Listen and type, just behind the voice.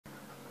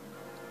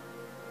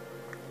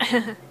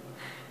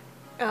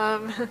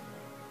um,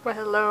 well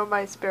hello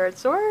my spirit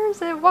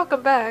soars and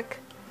welcome back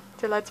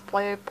to Let's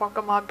Play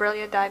Pokemon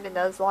Brilliant Diamond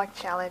Nuzlocke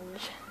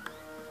Challenge.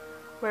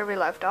 Where we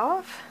left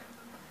off,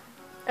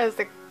 as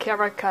the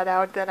camera cut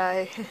out than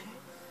I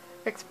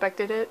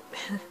expected it.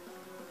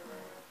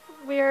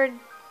 We're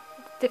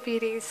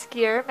defeating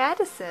Skier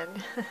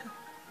Madison.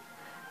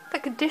 The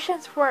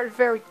conditions weren't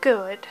very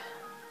good.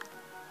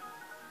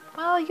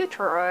 Well, you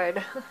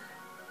tried.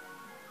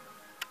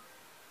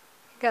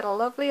 Got a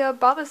lovely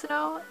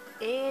Abomasnow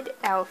and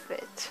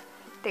outfit.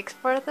 Thanks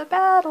for the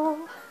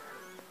battle.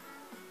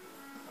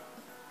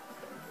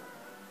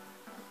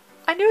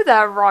 I knew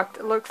that rock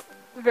looked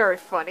very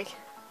funny.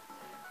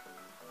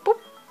 Boop.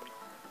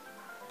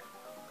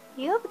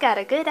 You've got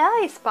a good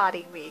eye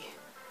spotting me.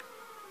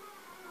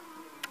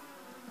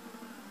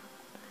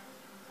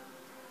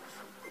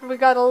 We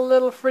got a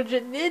little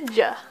frigid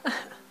ninja.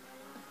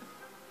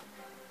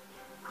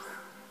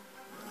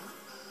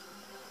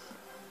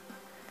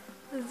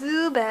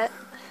 Zubat.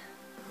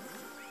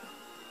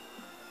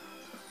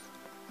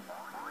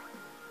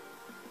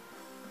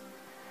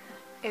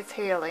 It's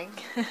healing.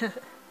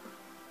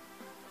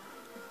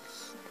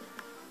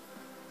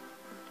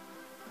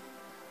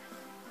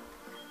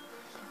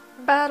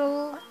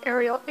 Battle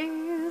aerial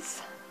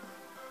A's.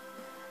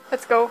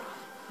 Let's go.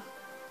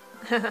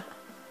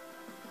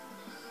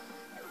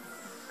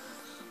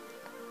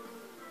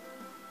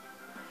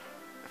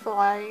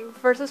 Flying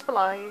versus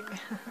flying.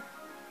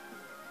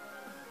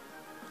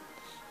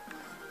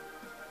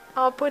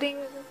 Oh, pudding,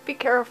 be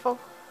careful.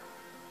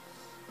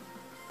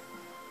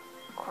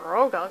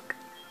 Krogunk.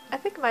 I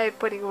think my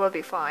pudding will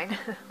be fine.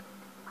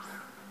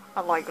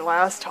 Unlike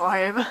last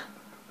time,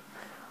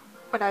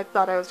 when I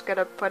thought I was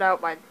gonna put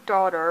out my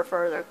daughter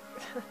for the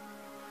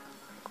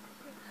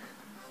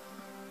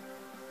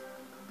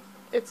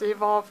its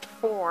evolved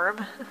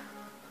form.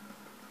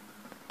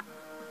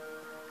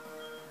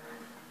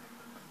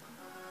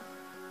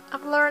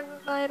 I've learned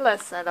my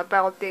lesson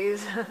about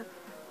these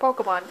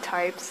Pokemon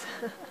types.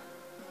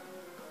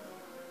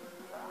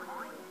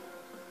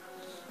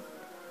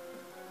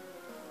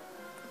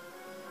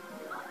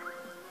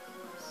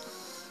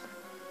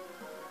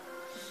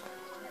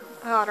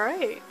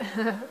 Alright.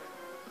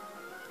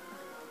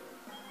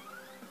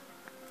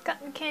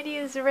 Cotton Candy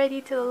is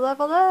ready to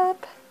level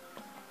up.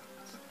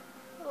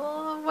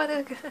 Oh, what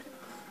a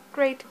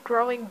great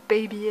growing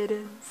baby it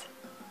is.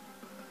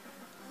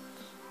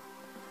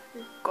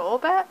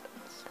 Golbat?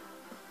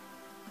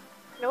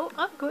 No,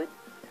 I'm good.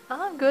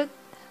 I'm good.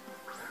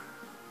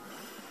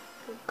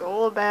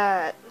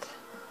 Golbat.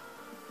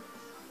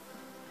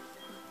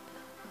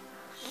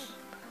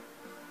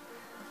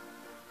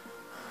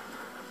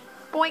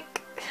 Boink.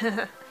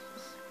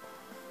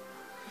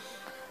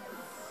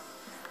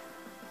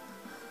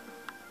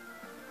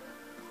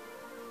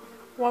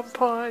 One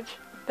punch.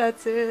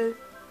 That's it.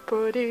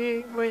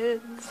 Pudding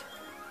wins.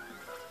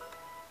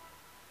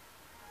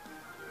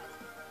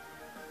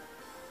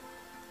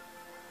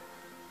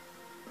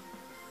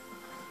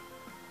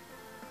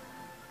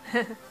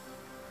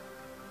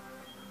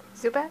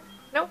 Zubat?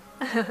 Nope.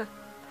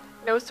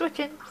 No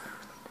switching.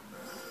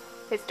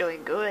 It's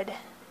doing good.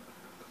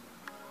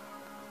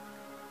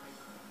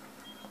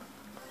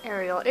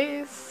 Aerial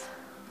Ace.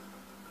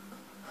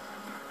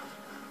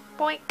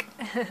 Boink.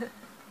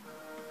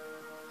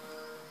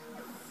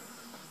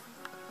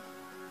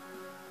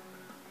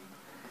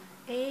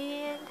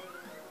 And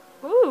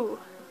ooh,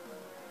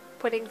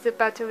 pudding's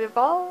about to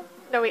evolve.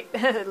 No wait,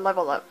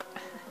 level up.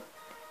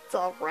 It's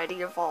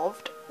already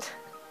evolved.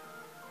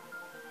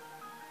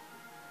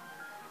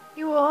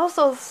 You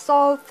also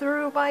saw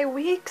through my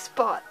weak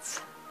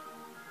spots.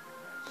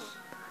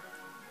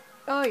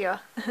 Oh yeah,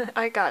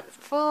 I got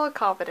full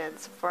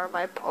confidence for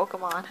my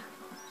Pokemon.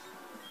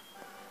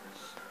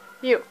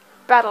 You,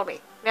 battle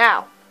me,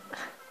 now!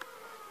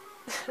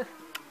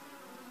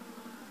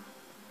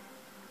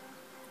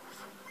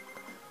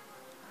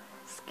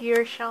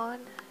 Skier Sean.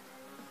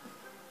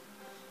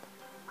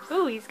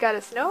 Ooh, he's got a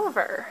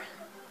Snover.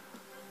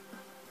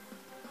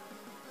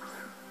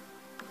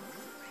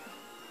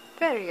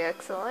 Very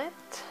excellent.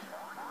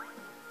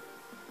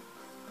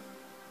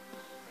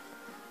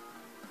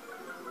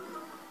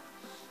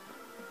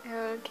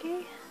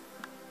 Okay.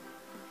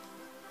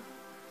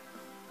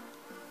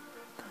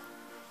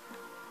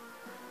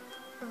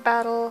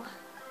 Battle.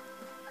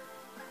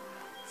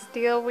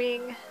 Steel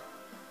Wing.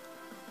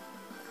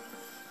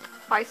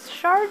 Ice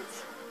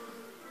Shards?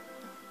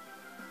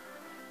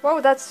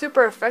 Whoa, that's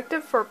super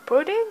effective for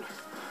pudding?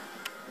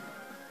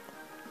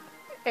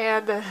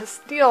 And the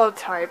steel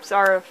types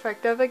are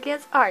effective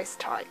against ice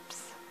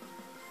types.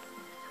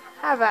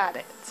 Have at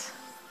it.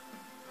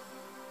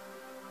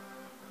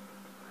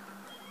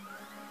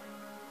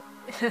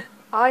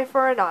 Eye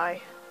for an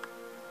eye.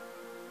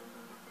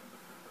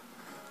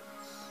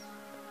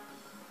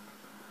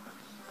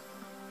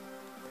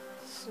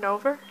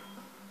 Snover?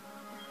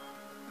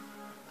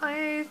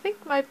 I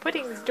think my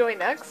pudding's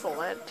doing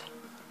excellent.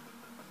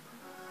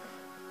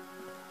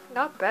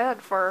 Not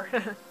bad for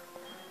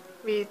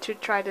me to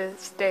try to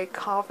stay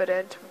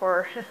confident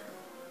for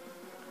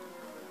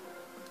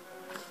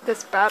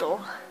this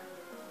battle.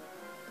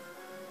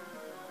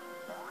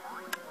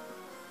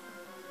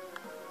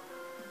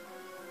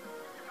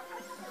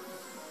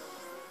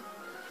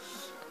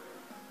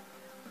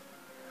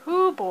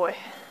 Oh boy.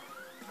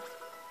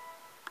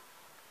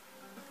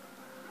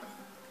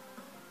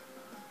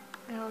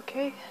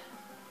 Okay.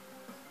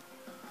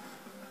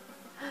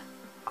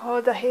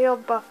 Oh, the hail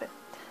buffet.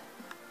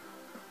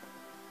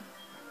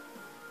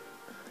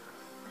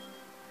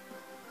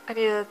 I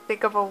need to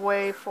think of a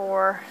way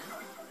for...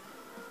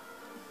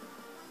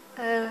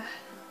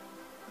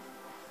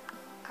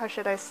 how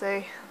should I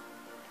say?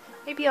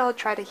 Maybe I'll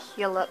try to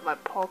heal up my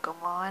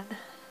Pokemon.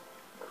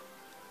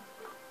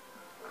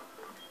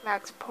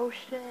 Max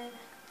potion.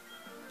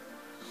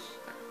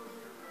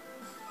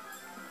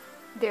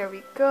 There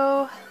we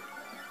go.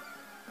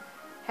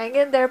 Hang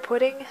in there,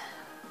 Pudding.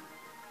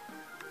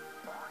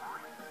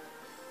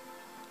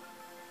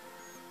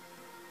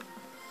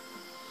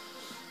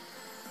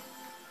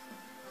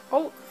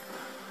 Oh!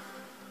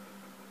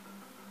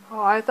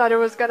 Oh, I thought it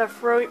was gonna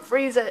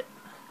freeze it.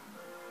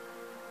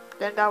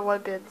 Then that would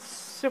have been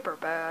super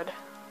bad.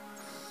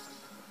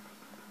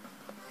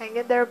 Hang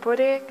in there,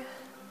 Pudding.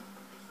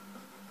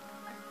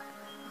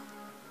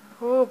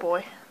 Oh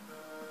boy.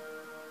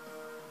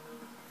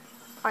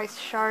 Ice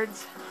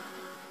shards.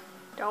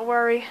 Don't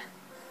worry.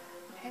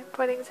 And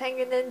Pudding's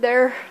hanging in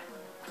there.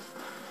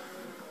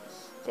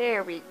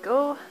 There we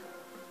go.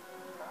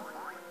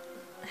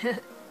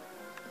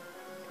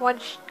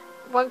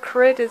 One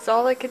crit is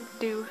all I can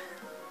do.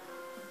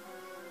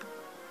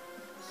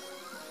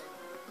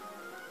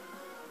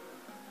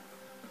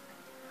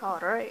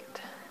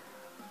 Alright.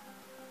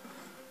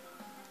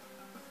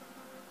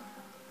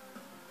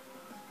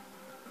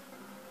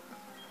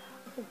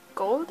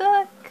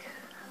 Golduck?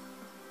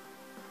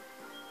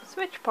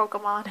 Switch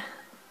Pokemon.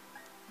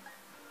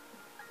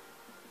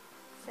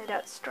 Send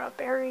out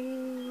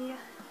Strawberry.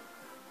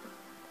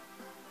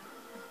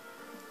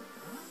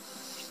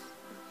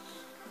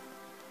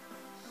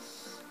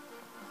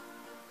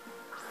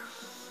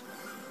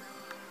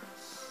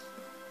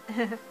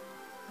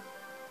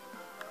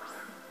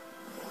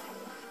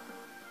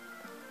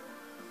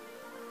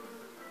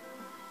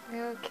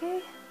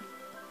 Okay.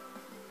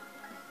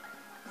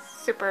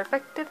 Super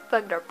effective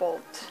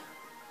Thunderbolt.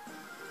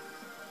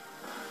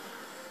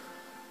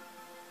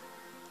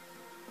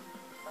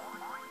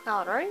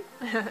 Alright.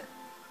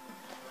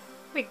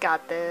 We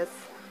got this.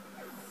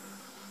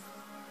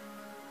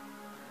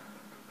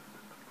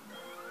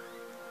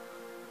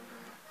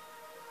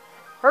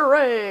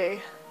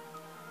 Hooray!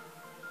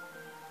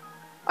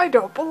 I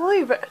don't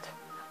believe it!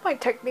 My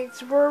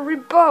techniques were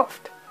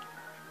rebuffed!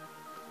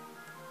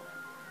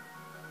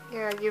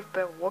 Yeah, you've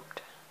been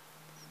whooped.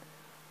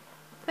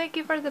 Thank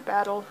you for the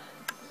battle.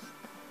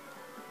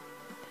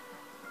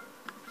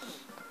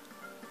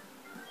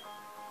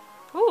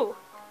 Ooh,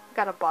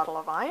 got a bottle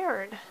of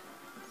iron.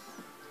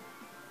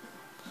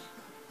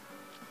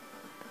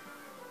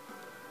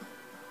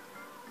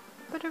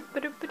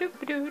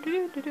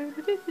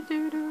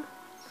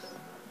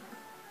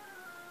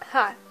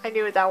 Ha, I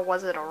knew that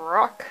wasn't a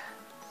rock.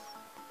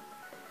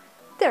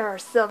 There are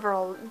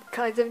several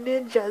kinds of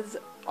ninjas.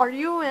 Are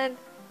you an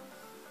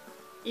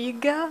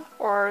Iga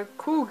or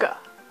Kuga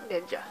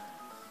ninja?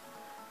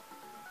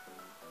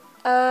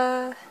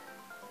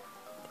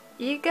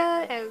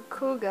 Iga and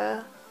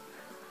Kuga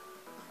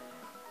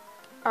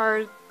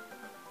are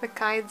the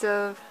kinds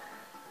of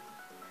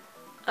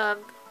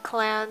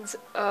clans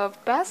of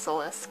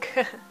Basilisk.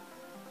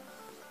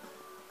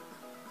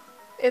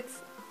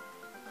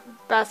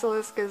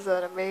 Basilisk is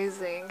an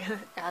amazing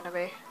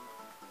anime.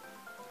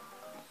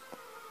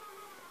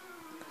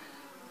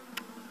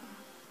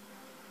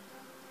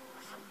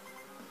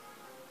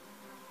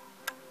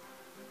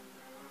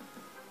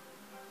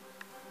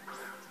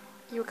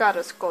 You got a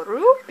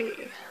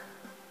Skorupi.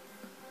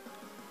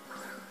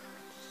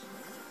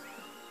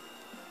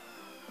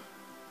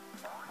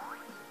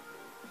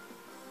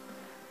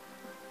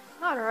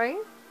 Alright.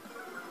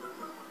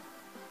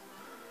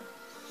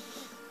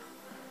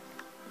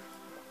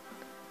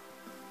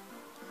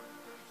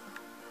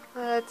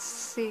 Let's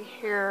see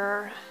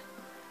here.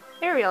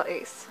 Aerial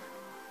Ace.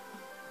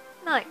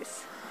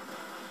 Nice.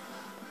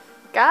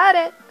 Got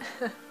it!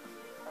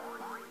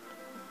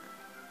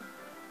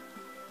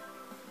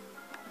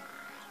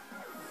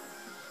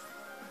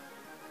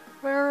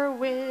 We're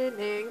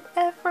winning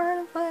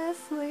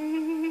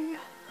effortlessly.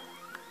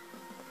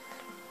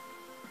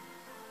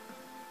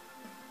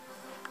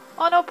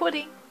 Oh no,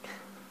 Pudding!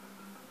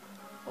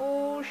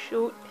 Oh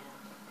shoot.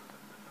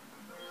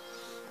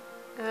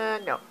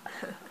 No.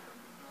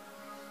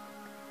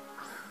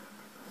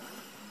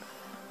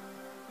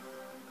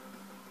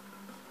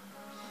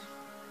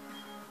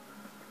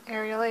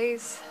 Aerial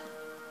Ace.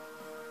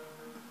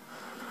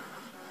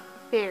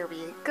 There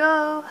we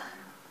go.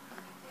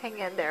 Hang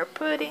in there,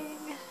 Pudding.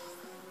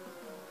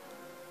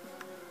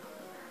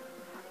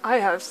 I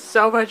have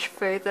so much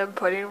faith in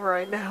Pudding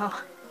right now.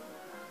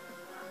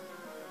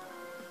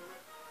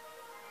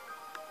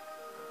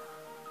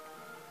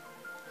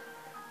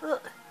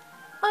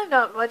 I'm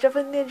not much of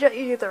a ninja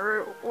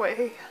either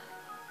way.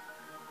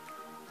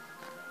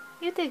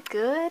 You did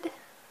good.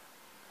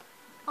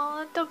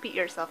 Aw, don't beat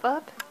yourself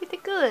up. You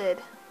did good.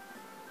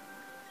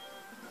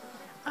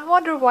 I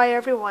wonder why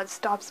everyone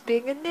stops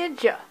being a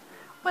ninja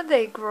when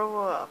they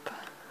grow up.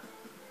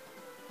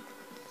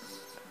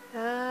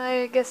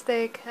 I guess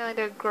they kind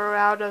of grow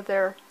out of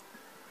their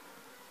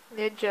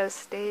ninja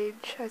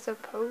stage, I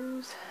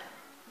suppose.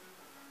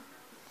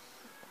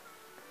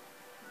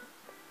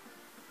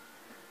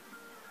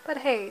 But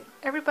hey,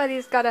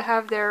 everybody's gotta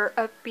have their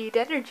upbeat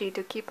energy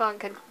to keep on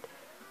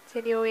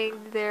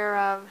continuing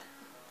their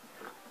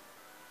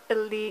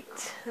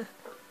elite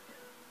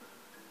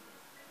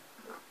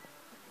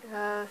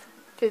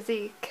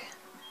physique.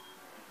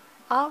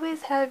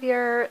 Always have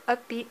your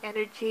upbeat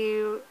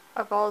energy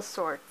of all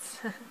sorts.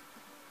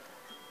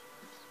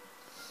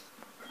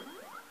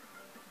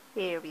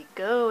 Here we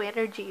go,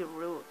 energy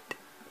root.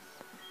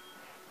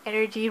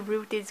 Energy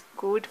root is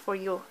good for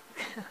you.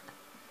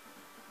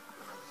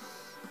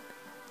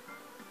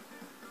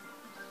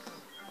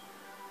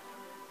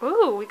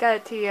 Ooh, we got a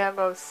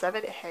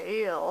TM07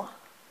 hail.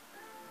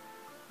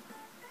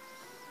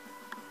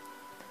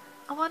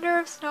 I wonder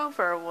if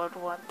Snover would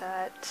want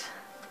that.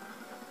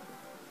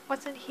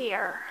 What's in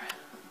here?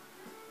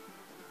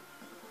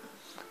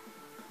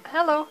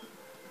 Hello.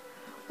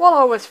 While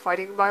I was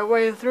fighting my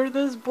way through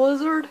this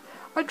blizzard,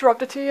 I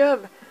dropped a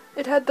TM.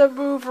 It had the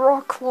move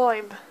Rock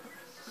Climb.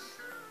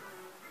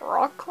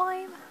 Rock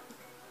Climb?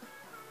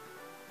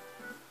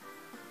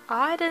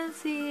 I didn't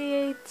see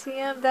a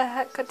TM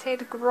that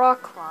contained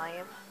Rock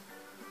Climb.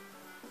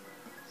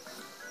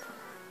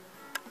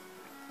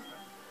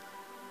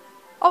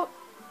 Oh!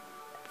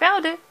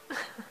 Found it! It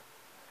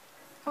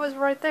was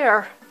right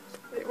there.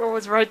 It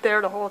was right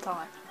there the whole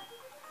time.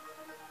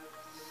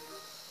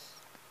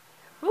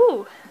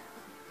 Ooh!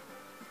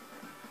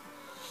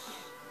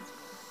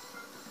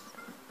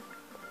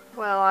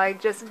 Well, I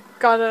just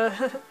got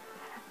a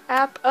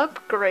app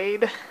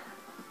upgrade.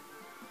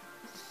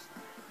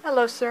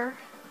 Hello, sir.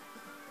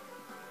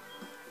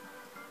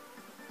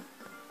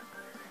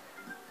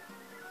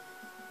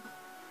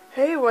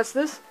 Hey, what's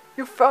this?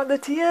 You found the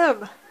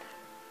TM!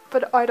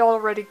 But I'd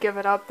already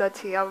given up the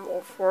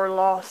TM for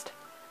lost,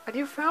 and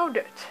you found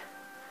it.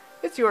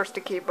 It's yours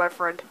to keep, my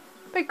friend.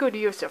 Make good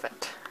use of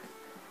it.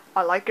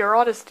 I like your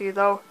honesty,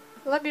 though.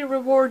 Let me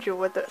reward you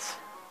with this.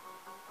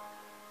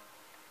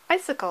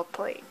 Icicle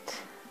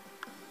plate.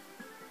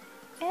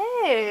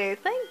 Hey,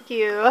 thank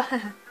you.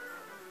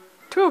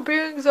 Two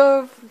beings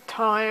of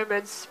time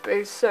and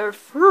space set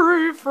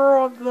free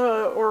from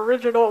the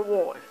original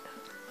one.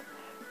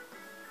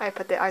 I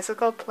put the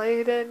icicle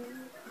plate in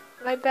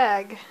my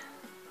bag.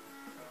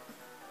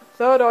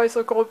 That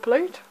icicle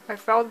plate? I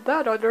found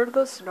that under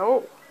the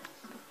snow.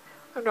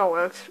 I'm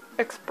no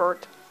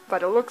expert,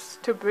 but it looks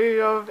to be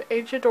of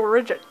ancient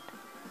origin.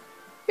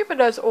 Even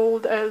as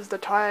old as the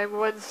time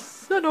when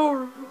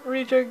Sinnoh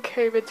region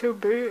came into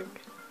being.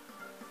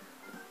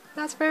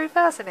 That's very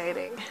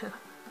fascinating.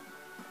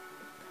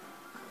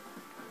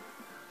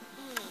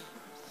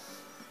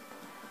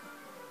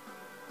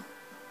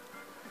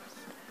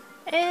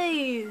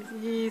 Hey,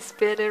 ye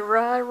spinning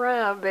right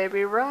round,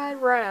 baby, right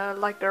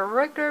round, like the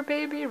record,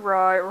 baby,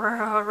 right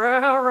round,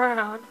 round,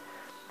 round.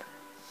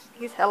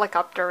 He's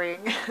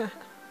helicoptering.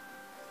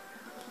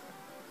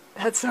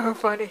 That's so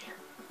funny.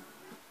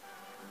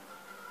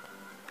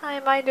 I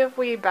mind if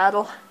we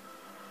battle.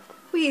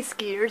 We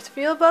skiers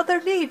feel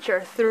Mother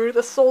Nature through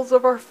the soles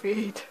of our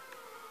feet.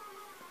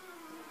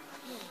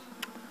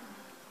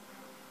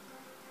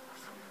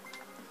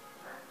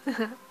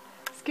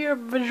 Skier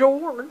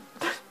Bjorn.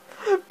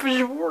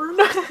 Bjorn.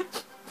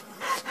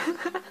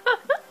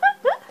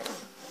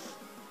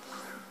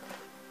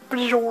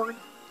 Bjorn.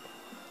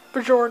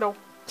 Bjorno.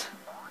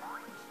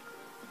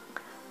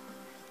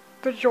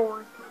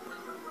 Bjorn.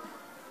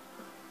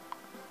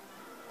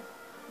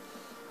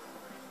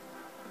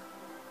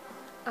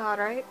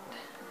 Alright.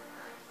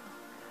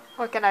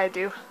 What can I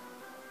do?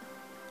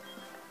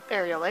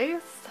 Aerial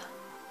ace.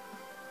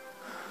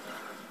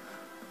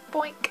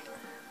 Boink.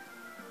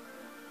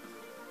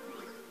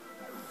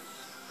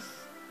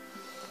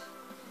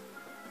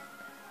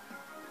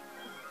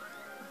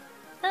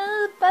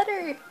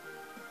 Butter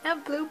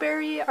and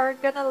Blueberry are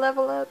gonna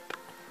level up.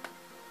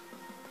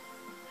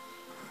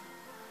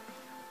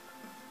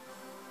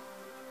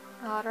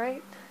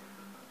 Alright.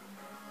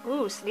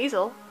 Ooh,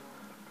 Sneasel.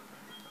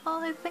 Well,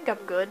 I think I'm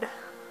good.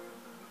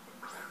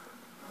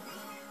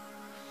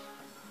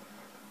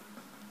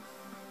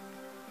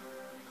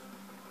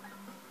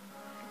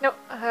 No,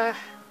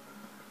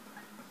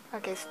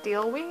 okay,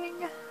 Steel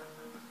Wing.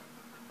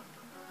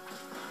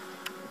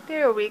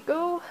 There we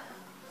go.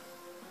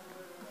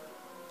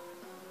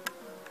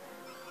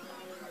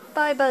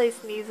 Bye bye,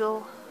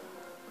 Sneasel.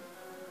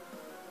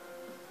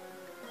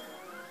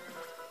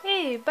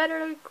 Hey,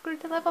 better grew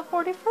to level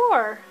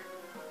 44.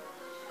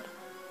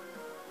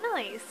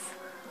 Nice.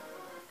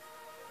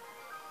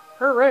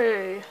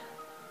 Hooray!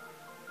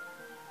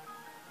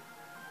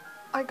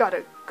 I got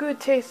a good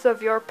taste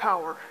of your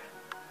power.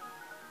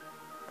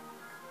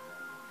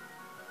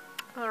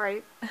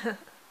 Alright.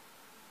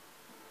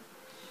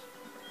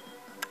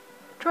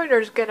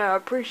 Trainers get an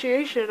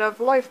appreciation of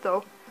life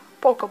though.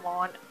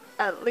 Pokemon.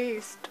 At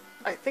least,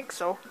 I think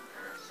so.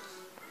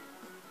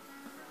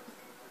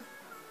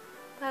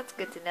 That's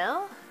good to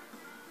know.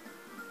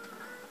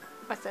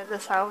 What's in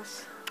this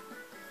house?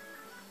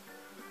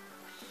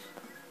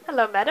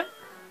 Hello, madam.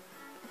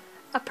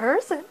 A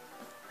person?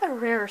 A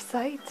rare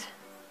sight.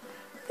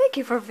 Thank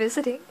you for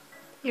visiting.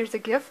 Here's a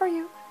gift for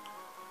you.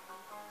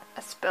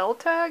 A spell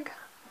tag?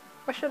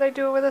 What should I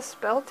do with a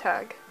spell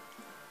tag?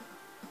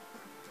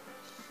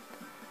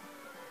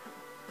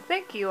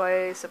 Thank you,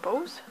 I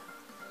suppose.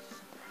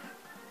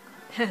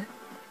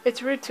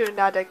 It's rude to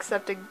not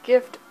accept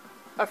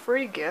a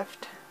free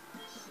gift.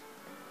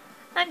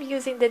 I'm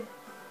using the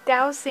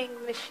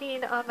dowsing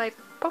machine on my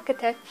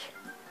Poketech.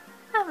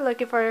 I'm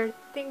looking for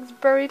things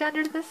buried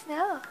under the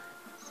snow.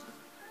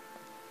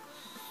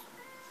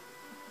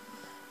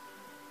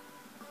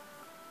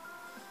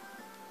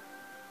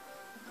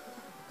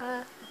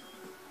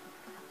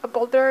 A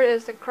boulder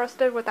is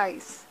encrusted with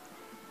ice.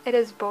 It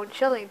is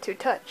bone-chilling to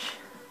touch.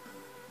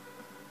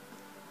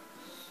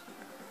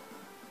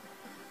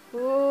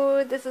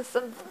 Ooh, this is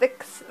some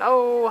thick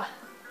snow.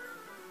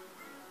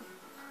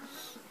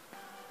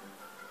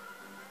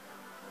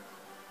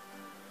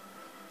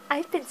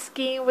 I've been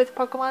skiing with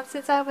Pokemon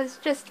since I was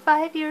just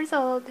 5 years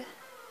old.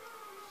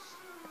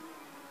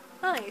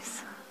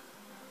 Nice.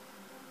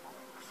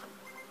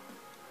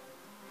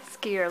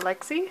 Skier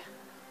Lexi.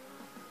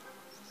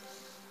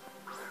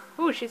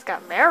 Ooh, she's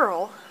got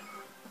Meryl.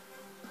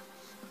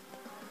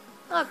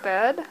 Not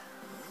bad.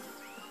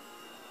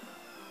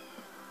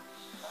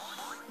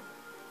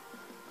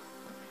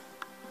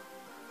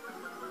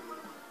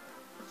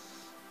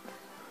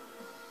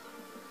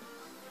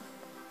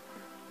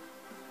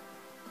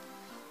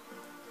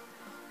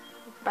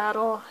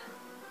 Battle.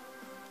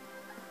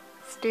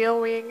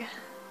 Steel Wing.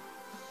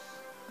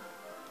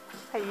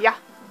 Hiya.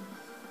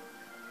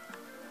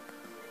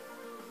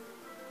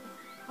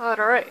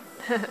 Alright.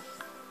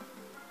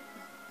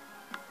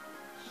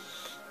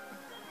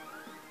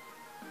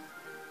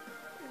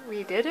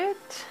 We did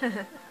it?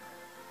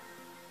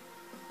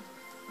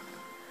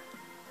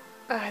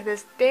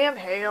 This damn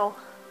hail.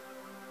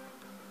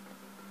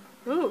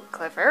 Ooh,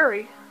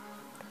 Clefairy.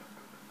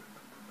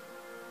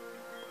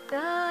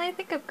 I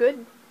think I'm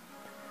good.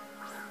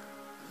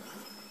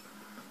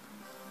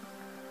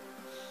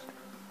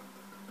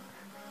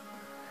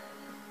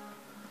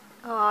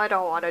 Oh, I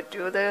don't want to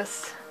do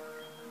this.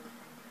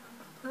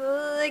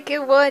 I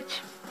can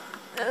watch.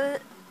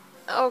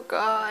 Oh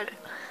god.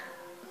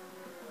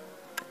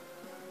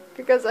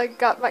 Because I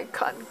got my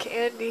cotton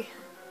candy.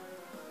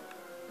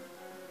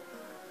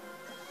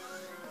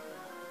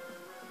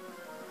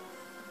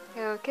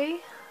 Okay.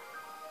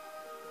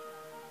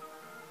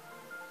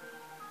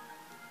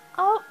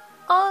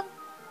 Oh,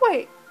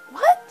 wait,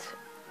 what?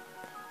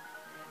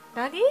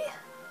 Nani?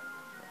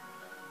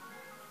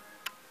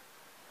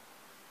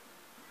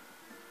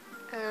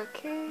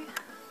 Okay.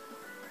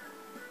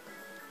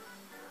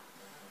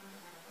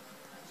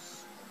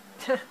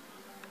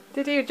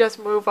 Did you just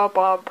move up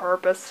on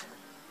purpose?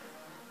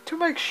 To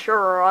make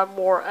sure I'm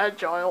more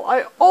agile,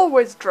 I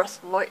always dress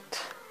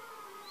light.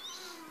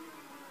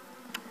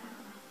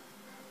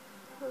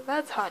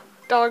 That's hot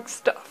dog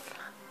stuff.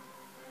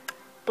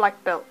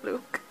 Black belt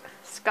Luke.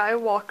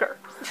 Skywalker.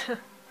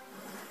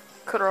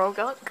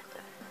 Kurogunk.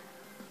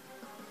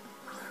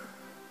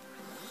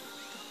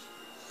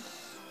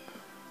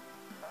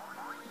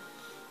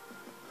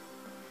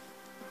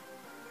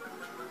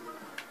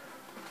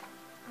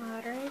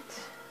 Alright.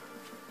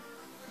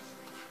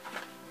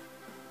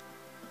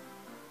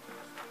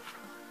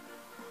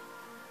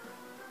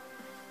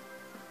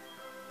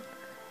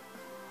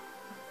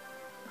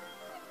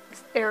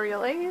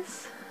 Aerial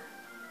Ace.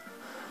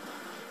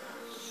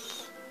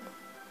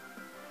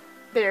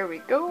 There we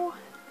go.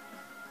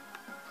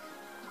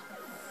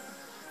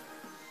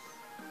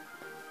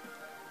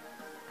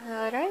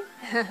 Alright.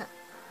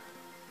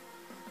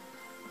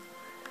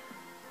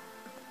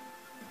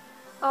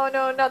 Oh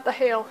no, not the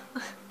hail.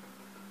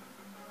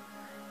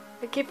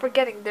 I keep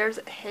forgetting there's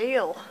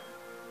hail.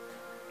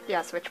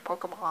 Yeah, switch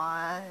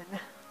Pokemon.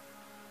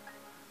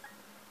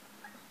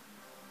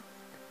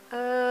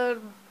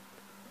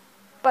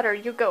 Butter,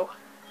 you go.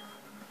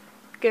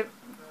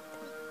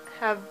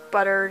 Have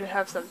Butter to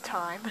have some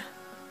time.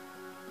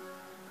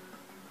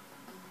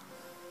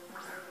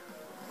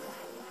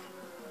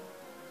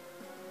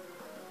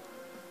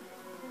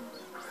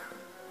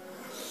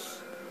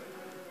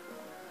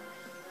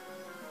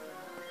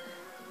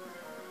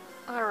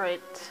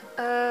 Alright,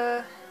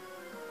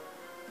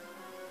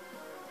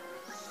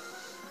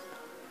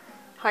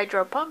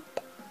 Hydro Pump.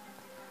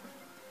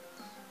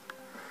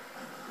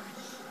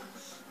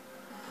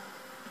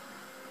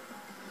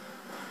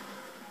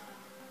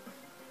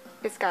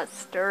 It's got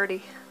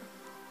sturdy.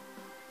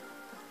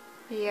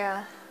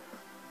 Yeah.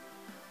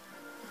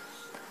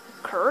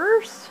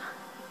 Curse?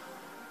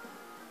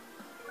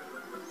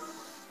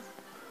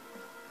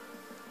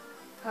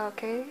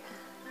 Okay.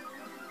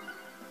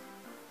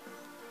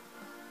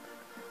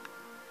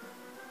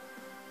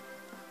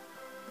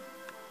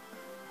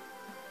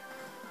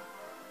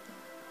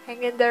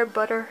 Hang in there,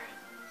 butter.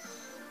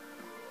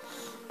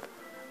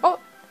 Oh,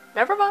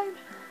 never mind.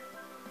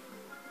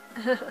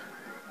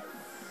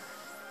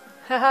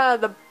 Haha,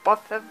 the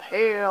buff of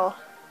hail.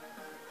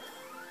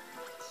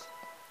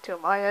 To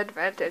my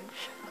advantage.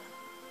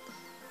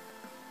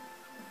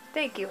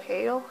 Thank you,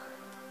 hail.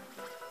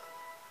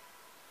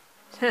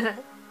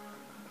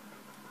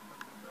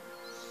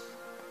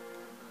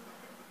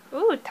 Ooh,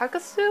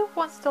 Takasu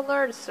wants to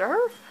learn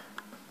surf?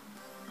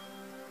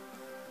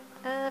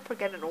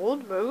 Forget an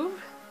old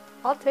move.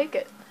 I'll take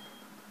it.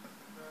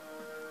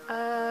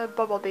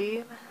 Bubble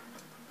beam.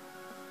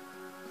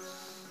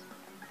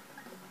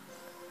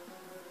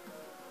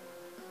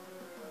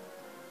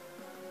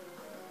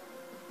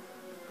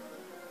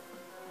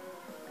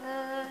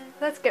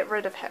 Let's get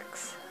rid of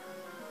Hex.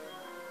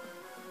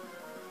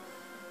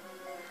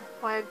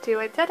 1, 2,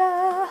 and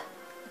ta-da!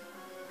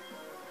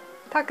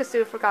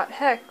 Takasu forgot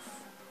Hex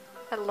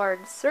and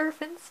learned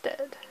Surf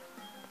instead.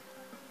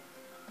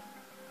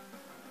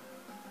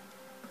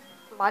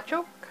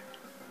 Machoke.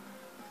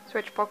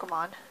 Switch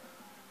Pokemon.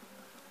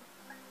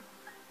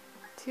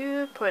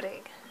 To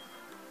Pudding.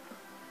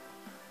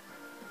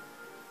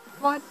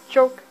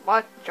 Machoke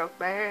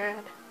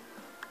man.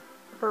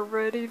 We're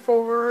ready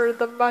for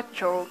the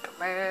Machoke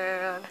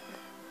man.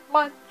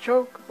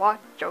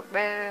 Machoke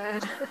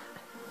man.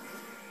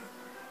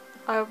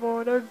 I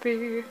wanna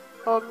be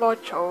a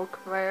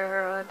Machoke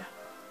man.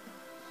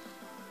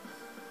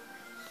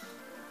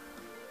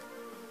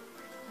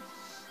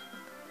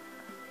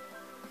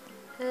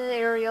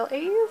 Aerial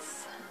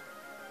Ace.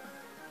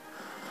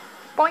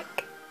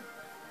 Boink.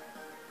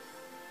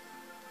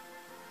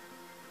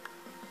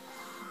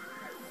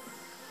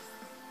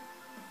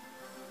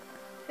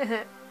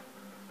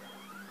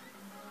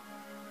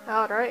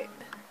 Alright.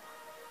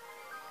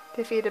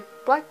 Defeated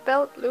Black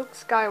Belt Luke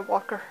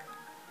Skywalker.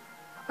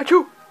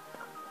 Achoo!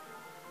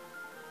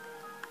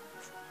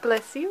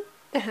 Bless you.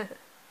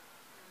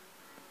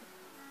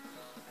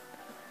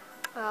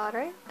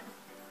 Alright.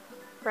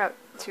 Route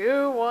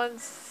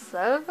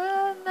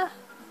 217.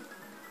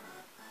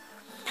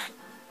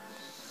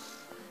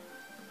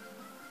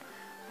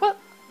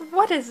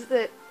 What is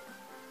it?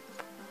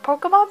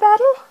 Pokemon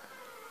battle?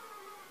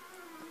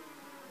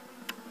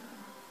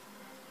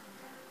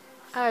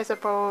 I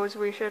suppose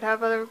we should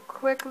have a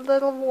quick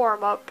little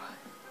warm-up.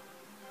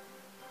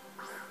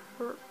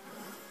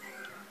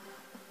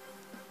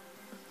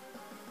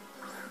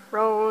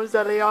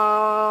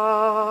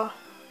 Rosalia!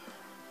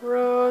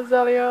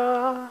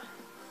 Rosalia!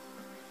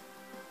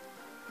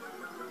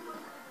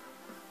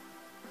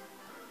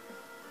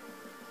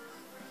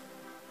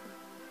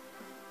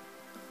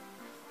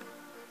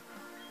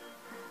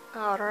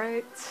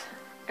 Alright,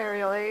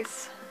 Aerial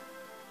Ace.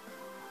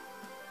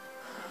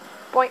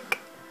 Boink!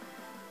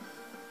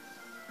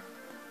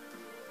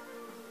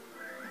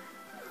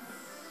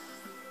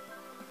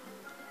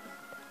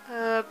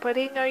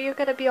 Pudding, are you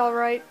gonna be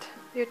alright?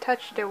 You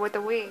touched it with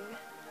a wing.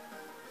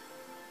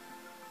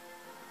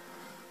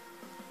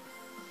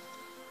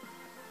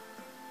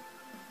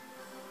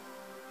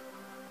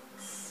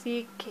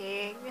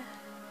 Seeking.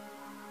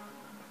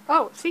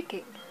 Oh,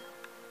 Seeking.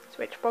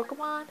 Switch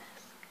Pokemon.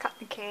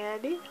 Cotton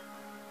Candy.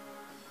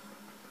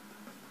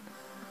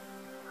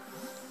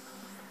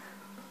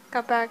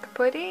 Come back,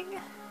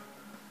 Pudding.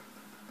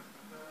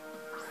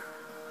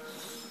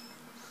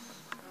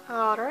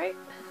 Alright.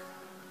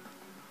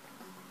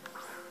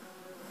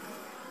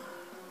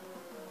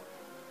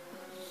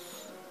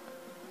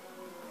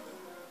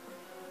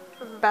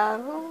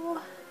 Battle.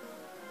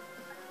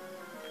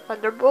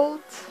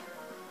 Thunderbolt.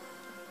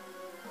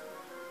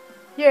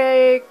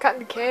 Yay,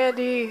 Cotton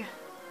Candy.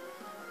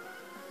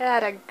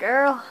 Atta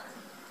girl.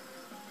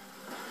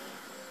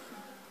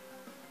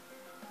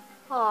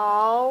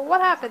 Oh,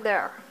 what happened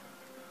there?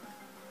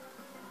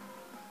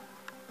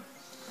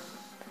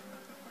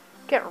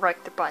 Get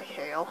wrecked by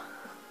hail.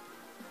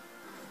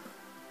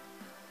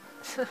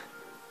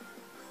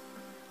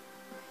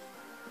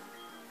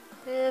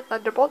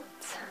 Thunderbolt.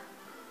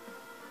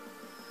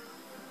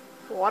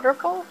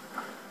 Waterfall?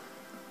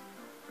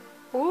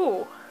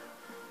 Ooh.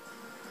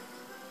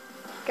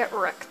 Get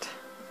wrecked.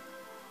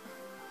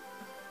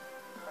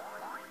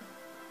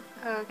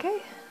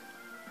 Okay.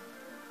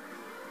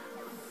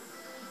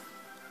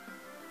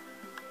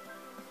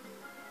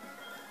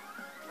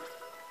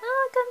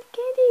 Oh, Cotton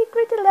Candy,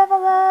 great to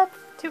level up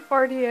to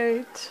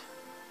 48.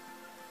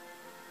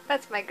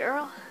 That's my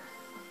girl.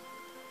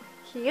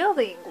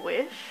 Healing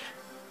Wish.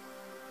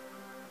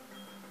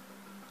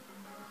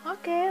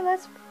 Okay,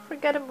 let's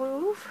forget a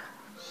move.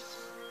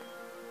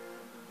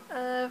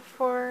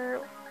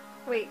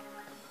 Wait,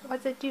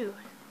 what's it do?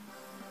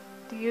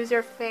 The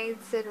user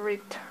faints in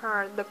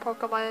return. The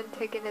Pokemon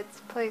taking its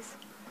place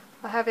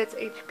will have its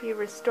HP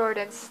restored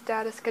and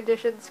status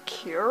conditions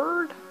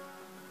cured?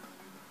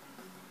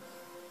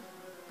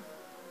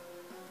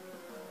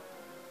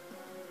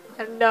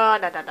 No.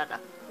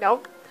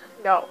 Nope.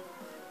 No.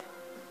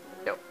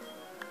 Nope.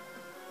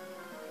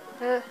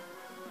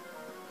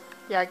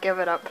 Yeah, give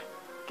it up.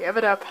 Give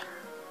it up.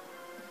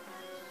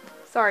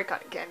 Sorry,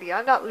 Cotton Candy,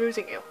 I'm not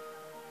losing you.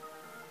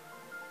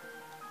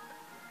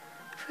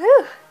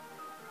 Phew!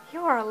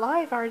 You are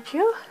alive, aren't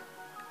you?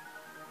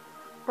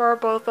 We're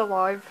both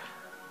alive.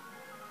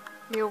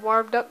 You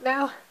warmed up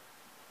now?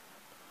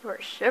 You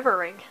are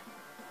shivering.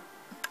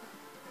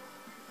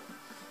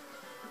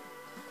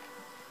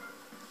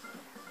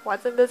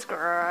 What's in this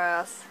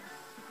grass?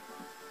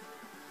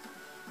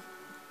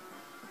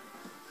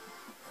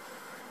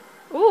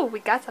 Ooh, we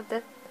got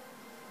something.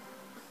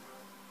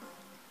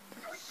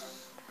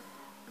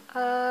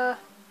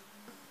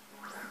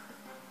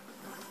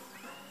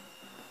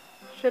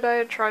 Should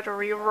I try to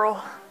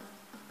reroll?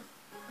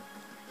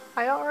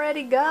 I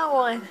already got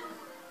one.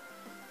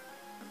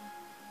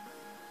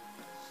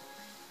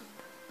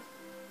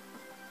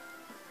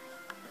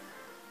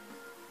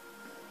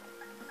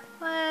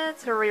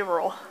 Let's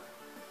reroll.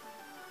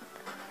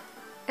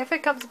 If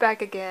it comes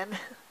back again,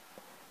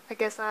 I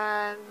guess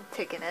I'm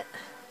taking it.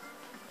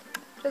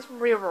 Just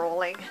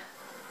re-rolling.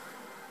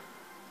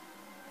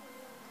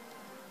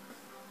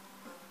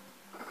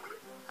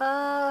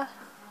 Uh...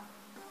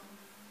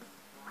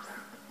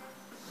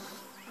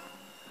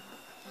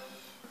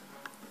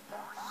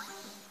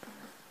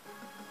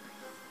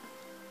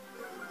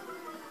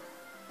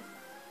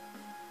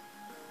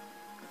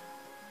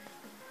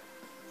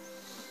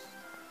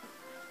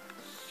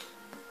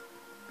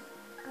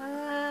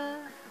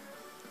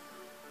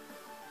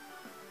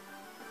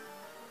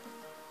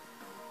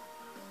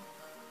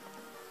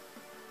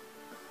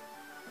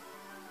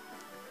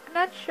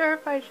 I'm not sure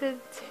if I should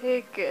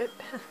take it.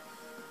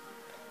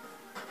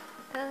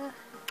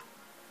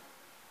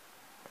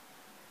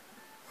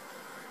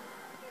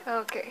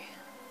 Okay.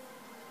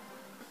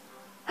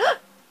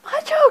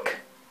 Machoke!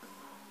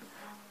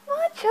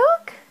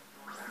 Machoke!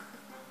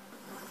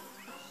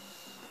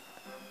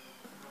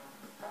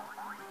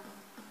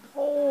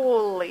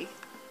 Holy.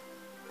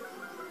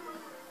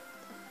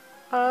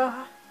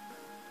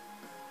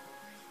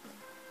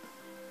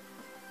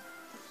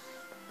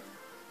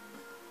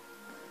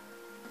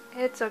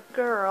 It's a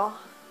girl.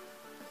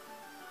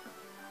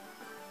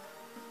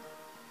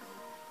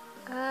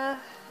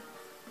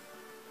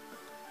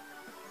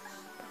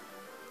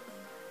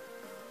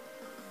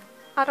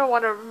 I don't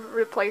want to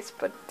replace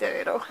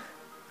potato.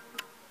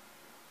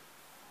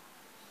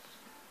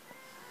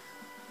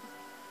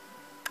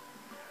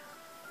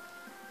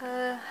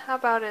 How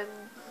about in...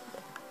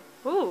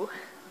 Ooh.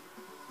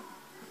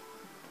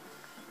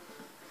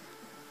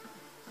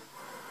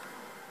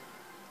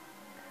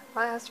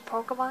 Last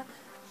Pokemon?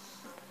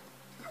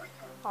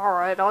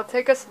 Alright, I'll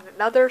take us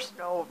another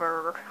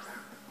Snover.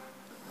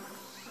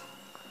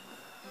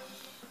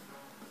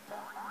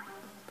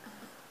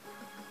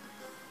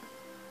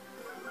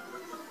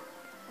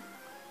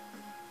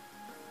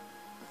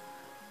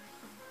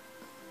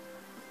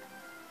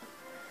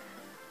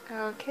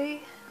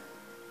 Okay.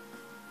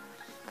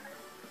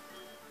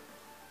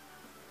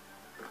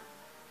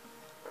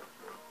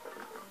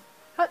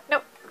 Oh,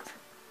 no.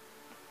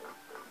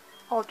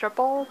 Ultra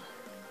Ball.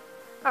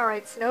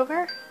 Alright,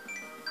 Snover.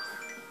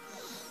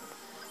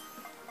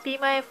 Be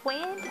my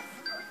friend.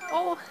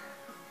 Oh.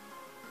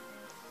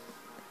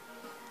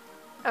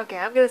 Okay,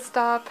 I'm gonna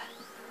stop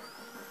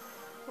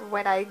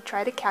when I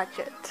try to catch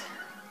it.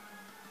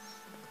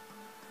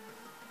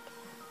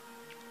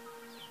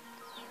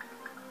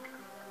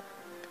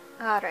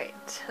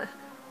 Alright.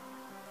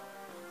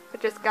 I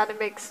just gotta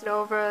make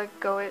Snover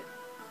go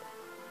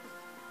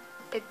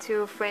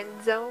into friend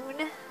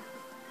zone.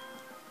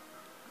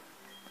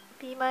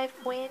 Be my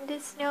friend,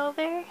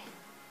 Snover.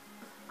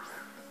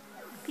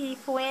 Be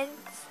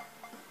friends.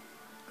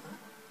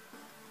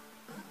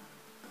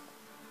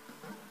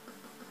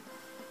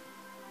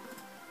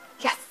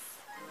 Yes!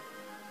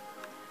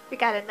 We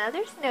got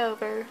another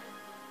Snover.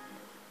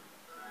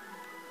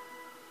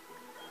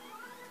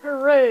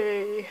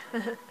 Hooray!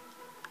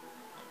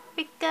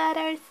 We got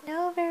our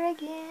Snover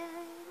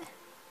again.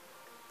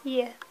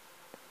 Yeah.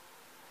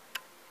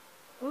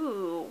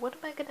 Ooh, what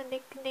am I gonna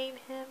nickname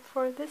him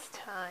for this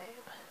time?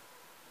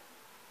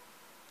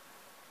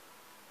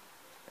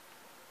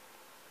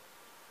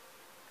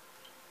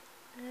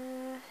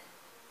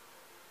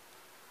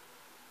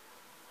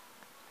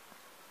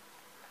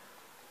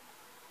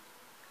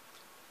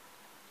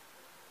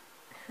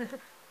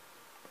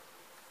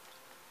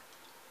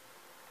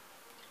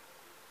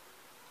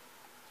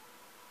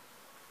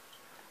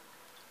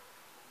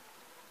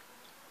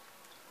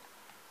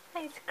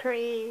 Ice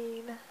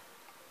cream.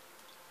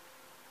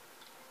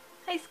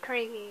 Ice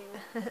cream.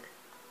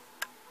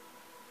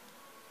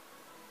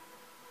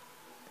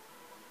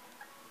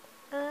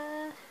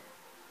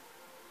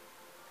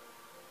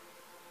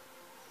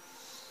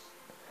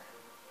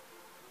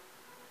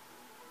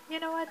 You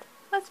know what?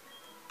 Let's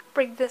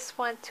bring this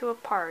one to a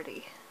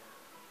party.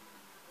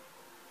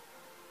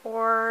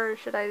 Or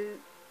should I